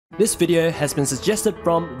This video has been suggested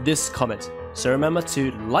from this comment, so remember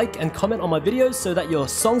to like and comment on my videos so that your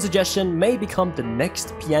song suggestion may become the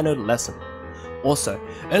next piano lesson. Also,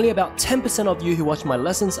 only about 10% of you who watch my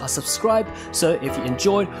lessons are subscribed, so if you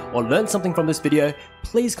enjoyed or learned something from this video,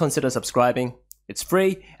 please consider subscribing. It's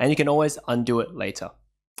free and you can always undo it later.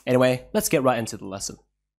 Anyway, let's get right into the lesson.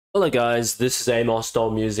 Hello guys, this is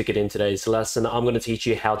Amosdoll Music, and in today's lesson I'm going to teach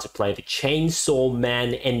you how to play the Chainsaw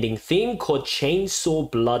Man ending theme called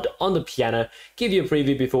Chainsaw Blood on the piano. Give you a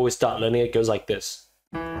preview before we start learning. It goes like this.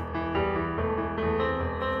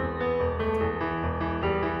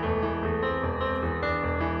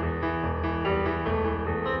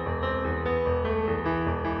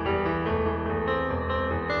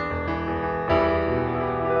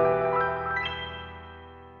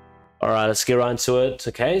 Alright, let's get right into it.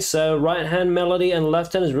 Okay, so right hand melody and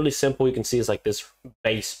left hand is really simple. You can see it's like this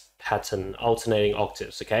bass pattern, alternating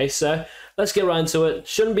octaves. Okay, so let's get right into it.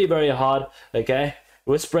 Shouldn't be very hard. Okay,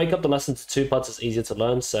 let's break up the lesson to two parts. It's easier to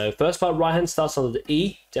learn. So first part, right hand starts on the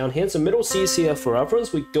E down here. So middle C is here for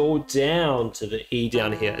reference. We go down to the E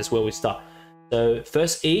down here is where we start. So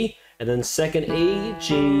first E, and then second E,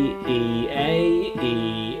 G, E,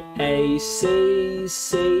 A, C,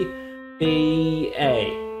 C, B,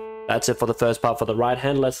 A. That's it for the first part for the right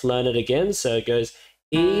hand. Let's learn it again. So it goes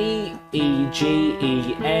E, E, G,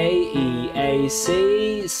 E, A,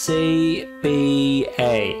 C, C, B,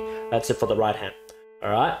 A. That's it for the right hand.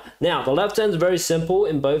 Alright, now the left hand is very simple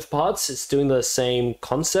in both parts. It's doing the same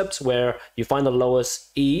concept where you find the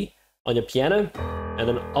lowest E on your piano and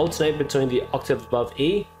then alternate between the octave above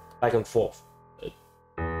E, back and forth.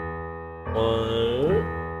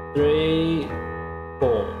 1, 3,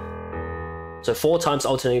 4. So 4 times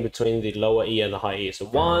alternating between the lower E and the high E. So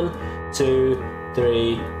 1, 2,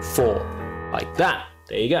 3, 4. Like that.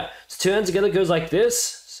 There you go. So 2 hands together goes like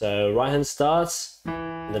this. So right hand starts,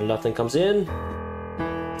 and then left hand comes in.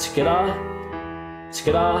 Tskida,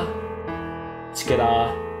 tskida,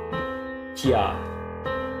 tskida, here,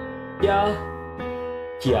 here,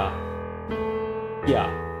 here, here.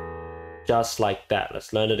 Just like that.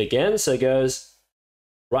 Let's learn it again. So it goes,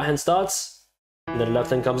 right hand starts, and then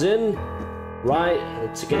left hand comes in. Right,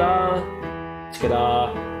 tskida,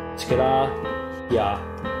 tskida, tskida, yeah,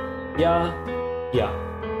 yeah, yeah,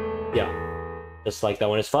 yeah. Just like that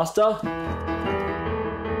one is faster.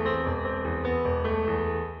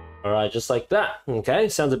 Alright, just like that. Okay,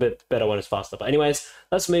 sounds a bit better when it's faster. But anyways,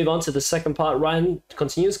 let's move on to the second part. Ryan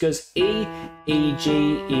continues, goes E, E,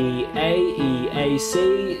 G, E, A,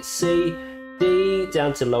 C, C, D,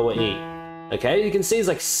 down to lower E. Okay, you can see it's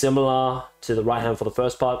like similar to the right hand for the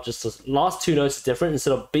first part, just the last 2 notes are different.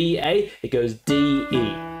 Instead of B, A, it goes D,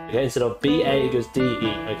 E. Okay, instead of B, A, it goes D,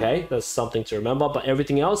 E. Okay, that's something to remember, but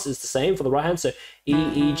everything else is the same for the right hand. So E,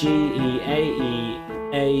 E, G, E,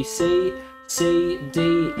 A, C, C,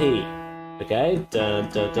 D, E. Okay, dun,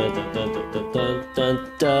 dun, dun, dun, dun, dun, dun,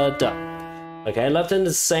 dun, dun, dun. Okay, left hand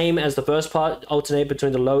is the same as the first part. Alternate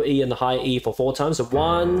between the low E and the high E for 4 times. So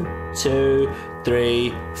 1, 2,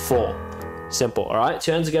 3, 4. Simple, alright?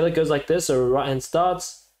 2 hands together goes like this. So right hand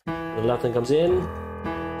starts, the left hand comes in.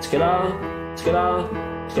 Tskida, tskida,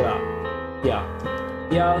 tskida. Yeah,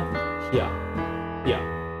 yeah, yeah, yeah.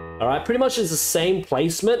 Alright, pretty much it's the same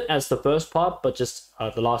placement as the first part, but just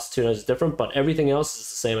the last 2 notes is different, but everything else is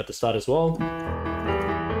the same at the start as well.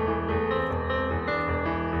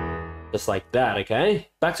 Just like that, okay?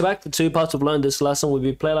 Back to back, the 2 parts we've learned this lesson will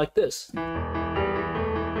be played like this.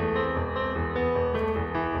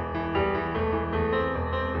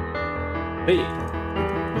 B.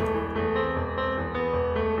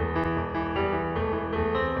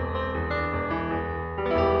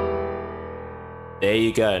 There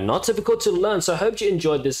you go. Not difficult to learn. So I hope you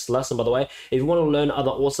enjoyed this lesson, by the way. If you want to learn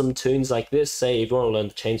other awesome tunes like this, say if you want to learn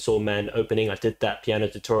the Chainsaw Man opening, I did that piano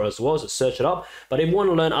tutorial as well, so search it up. But if you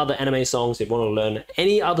want to learn other anime songs, if you want to learn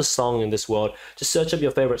any other song in this world, just search up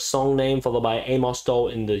your favorite song name followed by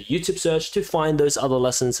Amosdoll in the YouTube search to find those other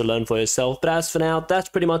lessons to learn for yourself. But as for now, that's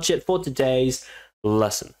pretty much it for today's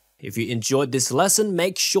lesson. If you enjoyed this lesson,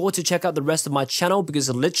 make sure to check out the rest of my channel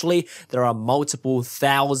because literally there are multiple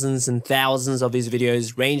thousands and thousands of these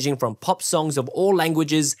videos ranging from pop songs of all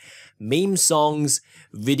languages, meme songs,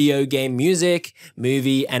 video game music,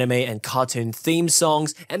 movie, anime, and cartoon theme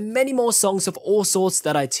songs, and many more songs of all sorts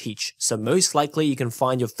that I teach. So most likely you can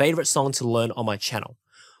find your favorite song to learn on my channel.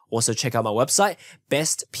 Also check out my website,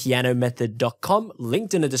 bestpianomethod.com,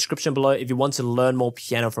 linked in the description below if you want to learn more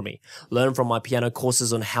piano from me. Learn from my piano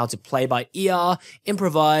courses on how to play by ear,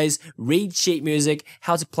 improvise, read sheet music,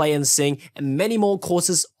 how to play and sing, and many more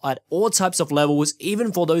courses at all types of levels,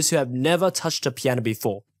 even for those who have never touched a piano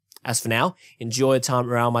before. As for now, enjoy your time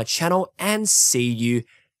around my channel and see you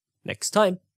next time.